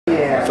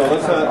So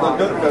let's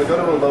go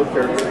to a low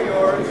character.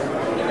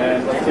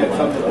 And let's get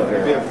some,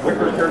 we have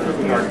quicker characters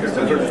and hard characters.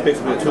 Those are just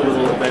basically the two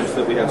little events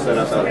that we have set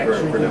up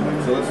for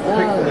demoing. So let's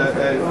pick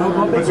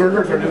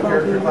Berserker's our new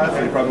character class,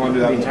 so you probably want to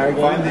do that.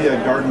 Find the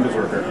Garden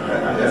Berserker.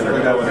 And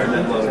that one, and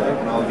then load it up,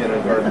 and I'll get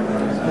a Garden.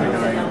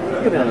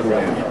 Give me another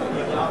roll.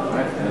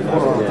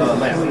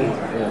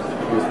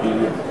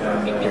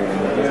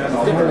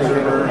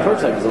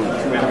 Torchlight is only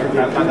 200. I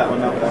found that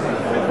one now. Wait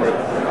for it.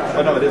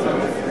 Oh no, it isn't.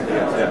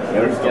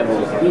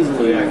 Yeah,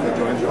 easily double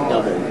the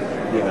amount of.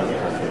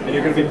 And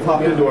you're going to be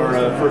popped into our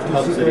first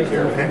hub city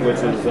here, which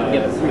is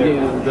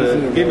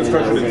the game is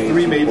structured in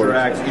 3 major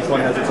acts. Each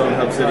one has its own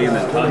hub city, and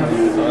then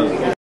tons of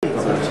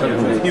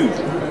it's huge.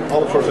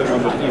 All the Torchlight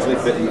rooms would easily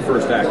fit in the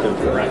first act of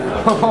the rank.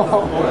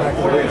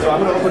 Okay, so I'm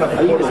going to open up a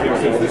portal here.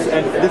 So this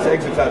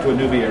exits out to a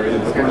newbie area,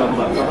 but we're leveled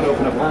up. So I'm going to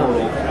open up a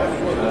portal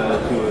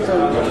to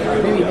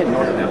maybe hit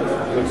north now.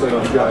 So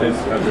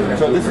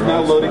this is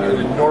now loading an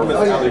enormous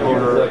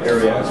alligator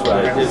area.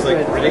 It's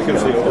like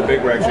ridiculously over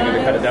big. We're actually going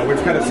to cut it down. We're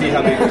just going to see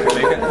how big we can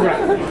make it.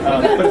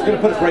 But it's going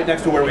to put us right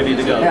next to where we need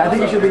to go. Yeah, I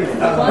think you should be.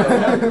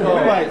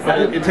 Right.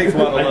 It takes a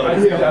while to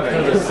load.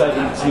 The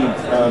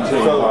 17th.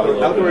 So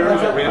outdoor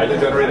areas are randomly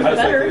generated just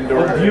like the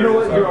indoor areas. You know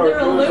what? They're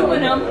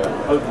aluminum.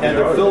 And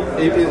they're filled.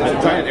 It's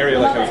a giant area,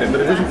 like I was saying,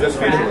 but it isn't just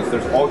featureless.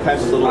 There's all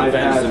kinds of little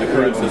events and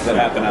occurrences that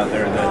happen out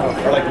there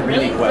that are like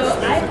mini quests,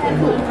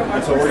 basically.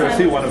 And so we're going to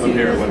see one of them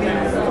here when we.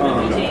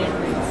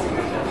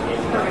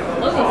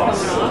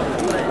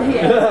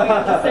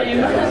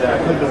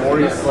 Exactly. The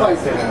warrior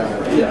slice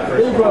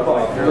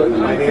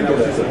my name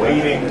was just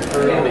waiting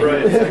for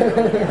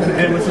and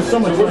it was just so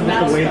much fun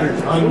just to wait for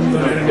tons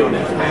of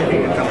enemies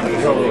attacking and coming to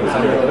trouble.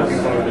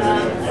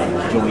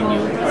 Join you.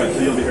 Alright, so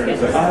you'll be here in a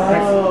second.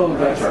 Oh,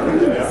 that's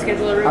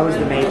right. I was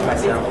the mage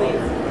myself.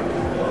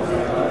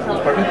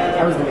 Pardon?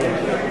 I was the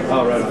mage.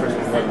 Oh, right. First.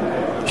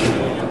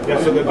 Yeah,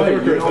 so the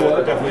Berserker is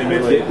definitely a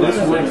melee. This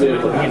is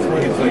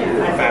he's like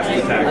fast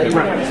attack.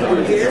 So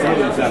it's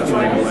really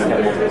satisfying to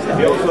land.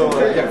 He also,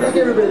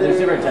 There's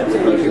different types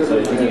of Berserkers, so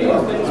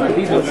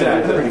these ones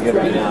are pretty good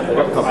right now.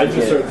 But I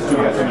just started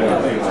doing some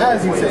more things.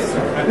 As you say.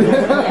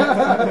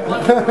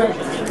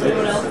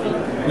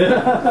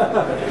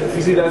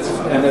 You see, that's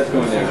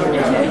going there.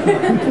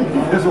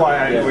 This is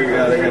why they're going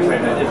to say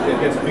that it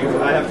gets because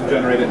I have to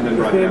generate it and then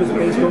broadcast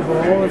it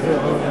over here.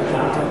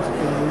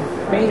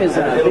 Fame is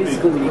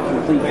basically when you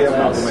complete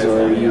quests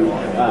or you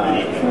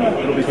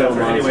It'll be kill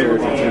better anyway.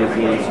 monsters and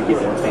champions, you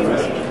get more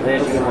famous. And as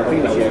you get more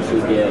famous, you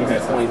actually get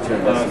points to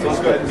invest So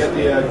let's go ahead and get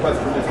the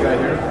quest from this guy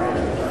here.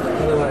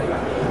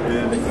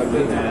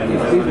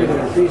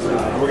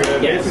 We're going to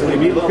basically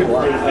be looking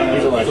for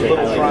some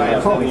little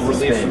shrines that will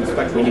release some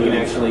spectral. You can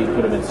actually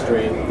put them in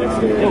straight.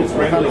 It's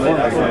randomly lit.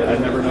 I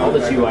never know. All the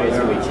UI is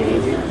really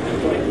changing.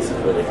 This is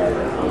really hard.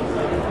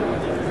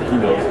 He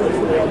knows what's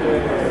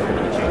really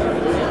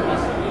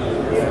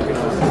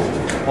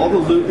All the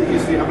loot that you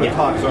see, I'm going to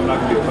talk, so I'm not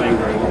going to be playing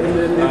very long.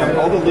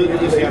 All the loot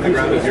that you see on the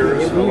ground is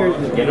yours.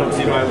 You don't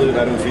see my loot,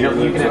 I don't see your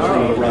loot. You can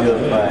actually run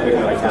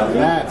vitality.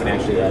 You can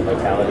actually add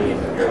vitality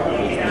and your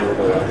HP will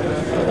go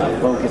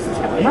up. Focus is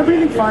kind of. Am I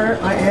breathing fire?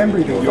 I am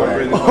breathing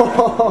fire. You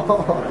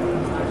are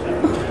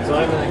So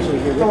I'm actually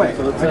here. No, wait,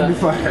 So let's I can be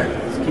fire.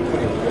 let's keep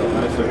playing.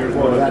 So here's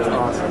Whoa, one. that's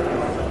awesome.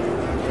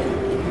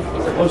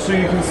 Oh, so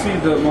you can see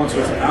the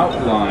monsters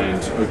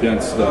outlined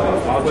against the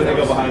objects. When they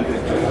go behind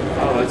it.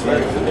 Oh, that's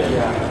very cool.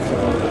 Yeah.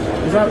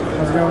 What's up?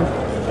 How's it going?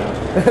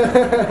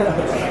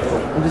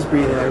 I'm just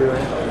breathing everywhere.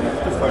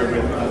 Just fire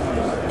breathing.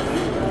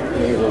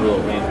 Here's a little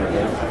lantern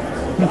there.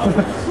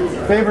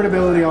 Favorite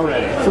ability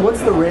already. So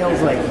what's the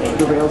rails like?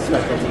 The rails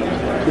specialty?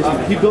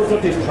 He builds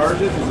up these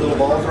charges, these little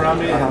balls around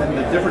me, and then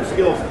the different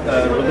skills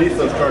release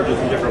those charges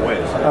in different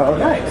ways. Oh,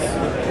 nice.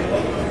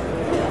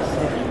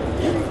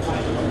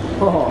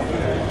 Oh.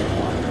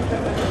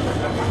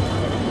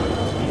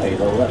 Hey,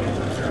 the left.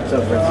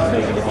 So for instance,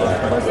 you can get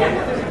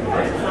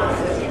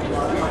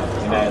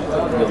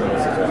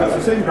It's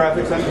the same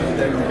graphics engine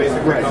and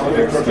basic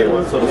technology, so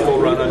it'll still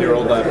run on your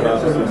old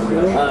laptop.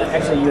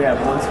 actually, you have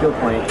one skill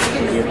point,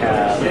 and you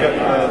have. The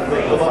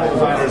level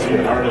designers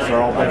and artists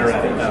are all better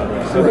at it now.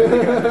 So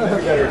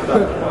better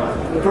stuff.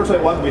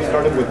 Torchlight 1, we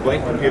started with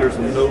blank computers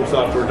and no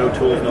software, no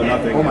tools, no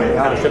nothing. Oh my and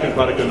God. had a shipping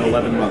product in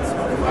 11 months.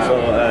 So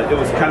it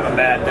was kind of a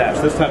mad dash.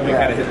 This time we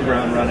kind of hit the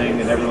ground running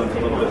and everyone's a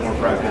little bit more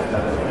practiced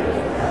at it.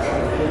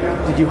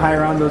 Did you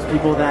hire on those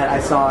people that I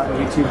saw on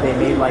YouTube? They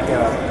made like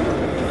a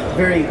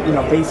very,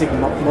 basic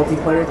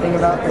multiplayer thing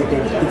about, like they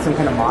did some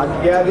kind of mod.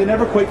 Yeah, they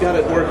never quite got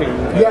it working.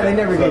 Yeah, they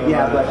never did.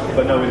 Yeah,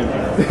 but no, we didn't.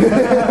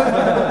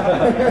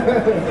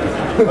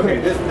 Okay,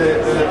 we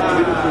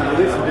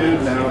release a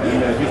dude now,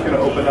 and he's going to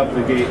open up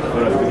the gate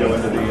for us to go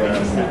into the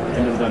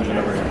dungeon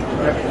over here.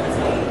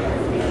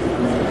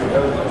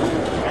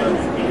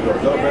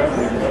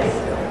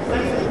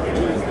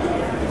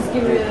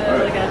 Give me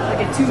like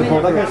a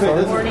 2-minute Like I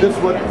said, this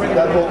what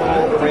that whole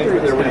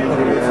arrangement there when you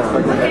release a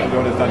spectrum and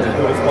go to this dungeon. It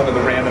was one of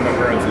the random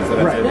occurrences that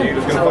I said. You're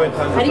just going to find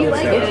tons of How do you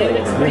like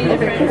it? It's pretty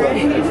different.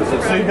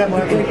 So you got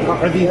are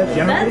these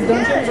generated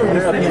dungeons or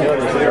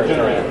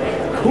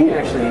cool.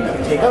 Actually,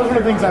 take That was one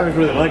of the things I always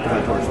really liked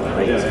about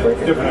Torchlight. Yeah, it's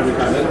different every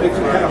time. It's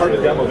kind of hard to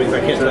demo because I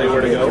can't tell you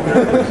where to go.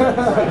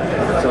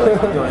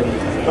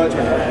 But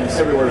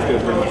everywhere is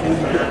good, pretty much.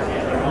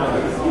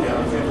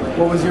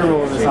 What was your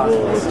role in this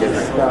hospital?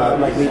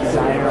 Like lead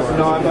designer? Or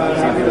No, I'm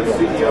the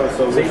CEO,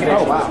 so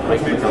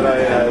which means that I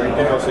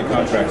do mostly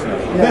contracts now.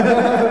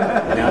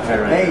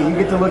 Hey, you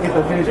get to look at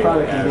the finished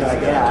product and be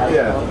like,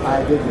 yeah,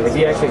 I did this.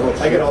 He actually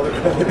I get all the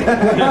credit. This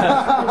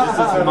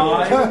is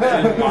mine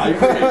and my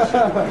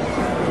creation.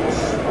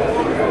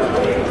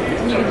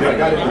 I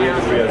got into the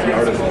industry as an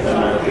artist,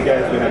 and the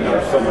guys we had now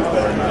are so much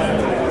better now.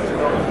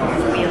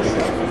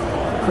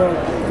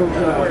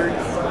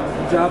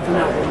 Job for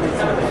now.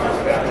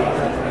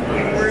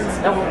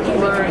 While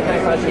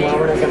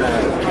we're not going to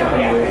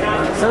continue,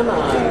 some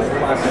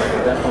classes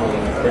will definitely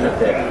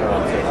benefit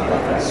from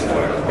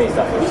based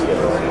off of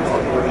skills.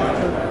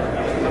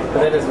 But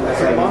that doesn't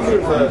necessarily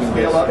Monsters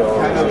scale up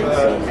kind of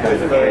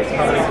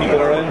how many people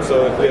are in,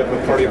 so if we have a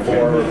party of 4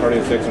 or a party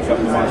of 6 or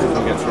something, the monsters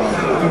will get stronger.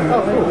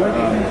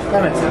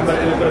 That makes sense.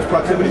 But it's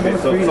proximity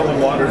based, so if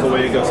someone wanders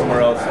away and goes somewhere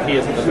else, he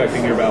isn't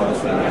affecting your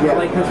balance. Yeah.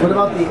 What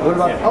about the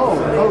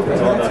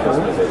that's cool.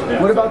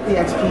 What about the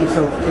XP?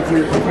 So if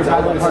you're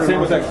battling It's the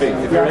same with XP.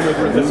 If you're in the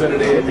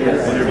vicinity and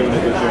you're doing a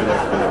good share there.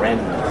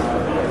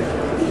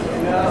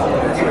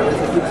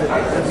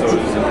 So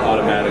it's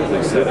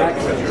automatically set up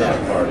because you're at a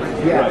party.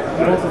 Yeah.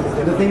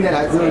 Right. The thing that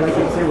I really liked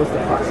to say was the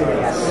proximity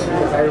aspect.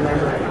 Because I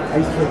remember I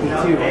used to play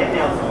D2,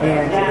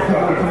 and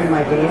people would come in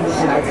my game,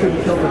 and I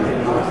couldn't kill them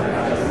anymore.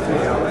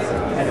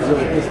 And it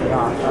really pissed me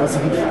off. I was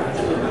like,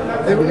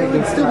 it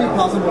would still be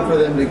possible for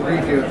them to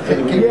greet you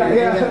and keep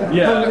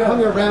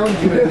hung around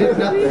you and did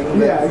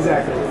nothing. Yeah,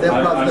 exactly.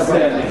 I'm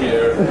standing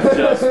here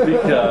just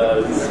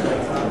because.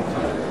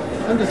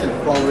 I'm just going to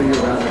follow you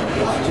around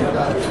and watch you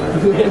die.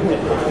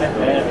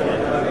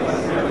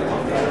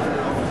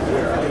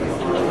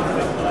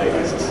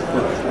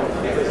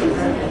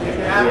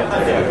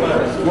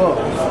 whoa.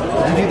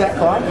 Did you do that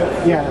claw?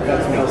 Yeah,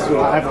 that's me.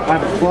 I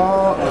have a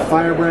claw, a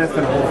fire breath,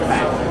 and a wolf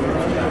pack.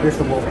 Here's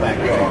the wolf pack.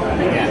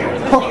 Yeah.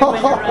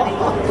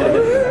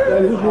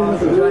 That is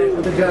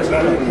with the Josh.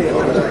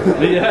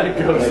 Yeah, it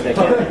goes. It's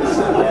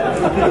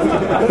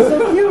so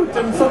cute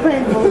and so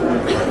painful.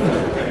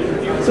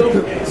 So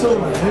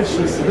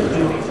vicious.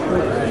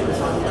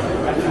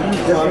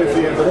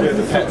 Obviously, ends up being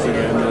the pets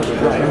again.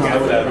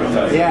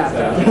 Yeah.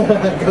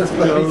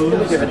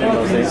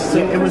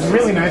 It was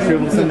really nice to be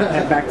able to send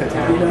that back to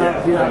town.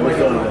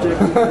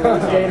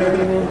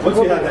 Once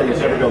you have that, you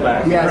never go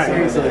back. Yeah,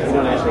 seriously. You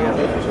don't actually have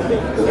the official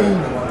date.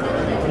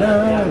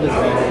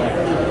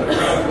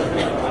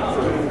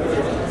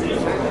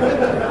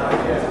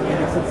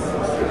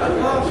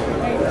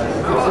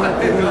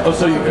 Oh,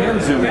 so you can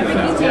zoom in and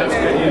out. Well,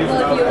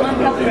 if you want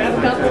to grab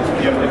a couple.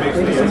 Yeah, it makes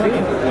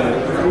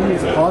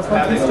the Pause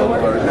function still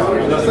work?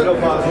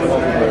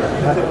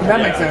 That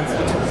makes sense.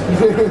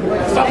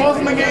 Stop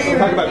pausing the game!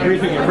 Talk about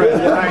griefing your friends.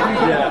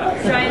 Yeah.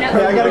 Trying out.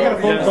 Hey, I gotta get a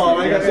phone call.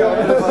 I got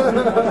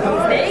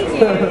Thank you.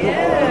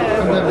 Yeah.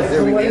 Sometimes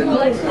there we We get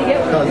will actually get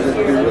one. because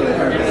it'd be really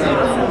hard to see.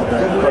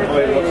 Oh,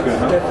 it looks good,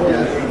 huh?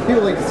 Yeah,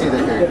 people like to see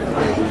their characters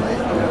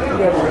occasionally.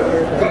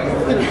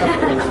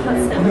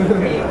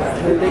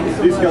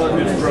 These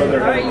skeletons grow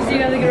their Alright, you see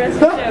how the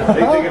rest of the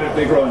show.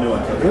 they grow a new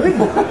one.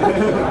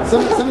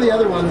 Some of the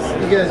other ones,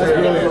 you guys are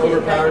really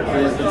overpowered for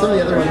this, but some of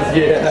the other ones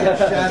get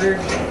shattered,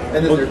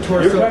 and then their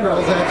torso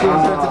crawls at you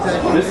and starts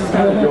attacking. This is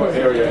kind of your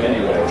area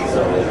anyway,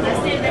 so. I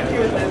stand up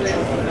here with my whip.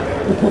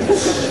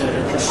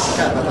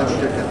 I'll have a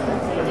drink.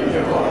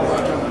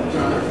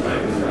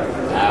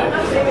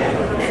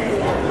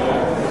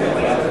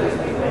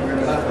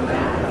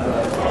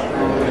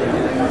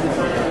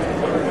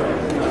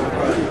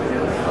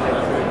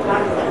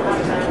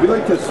 We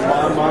like to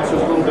spawn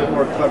monsters a little bit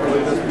more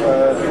cleverly this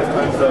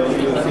time, so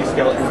you'll see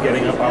skeletons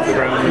getting up off the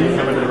ground when you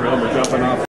come into the room or jumping off.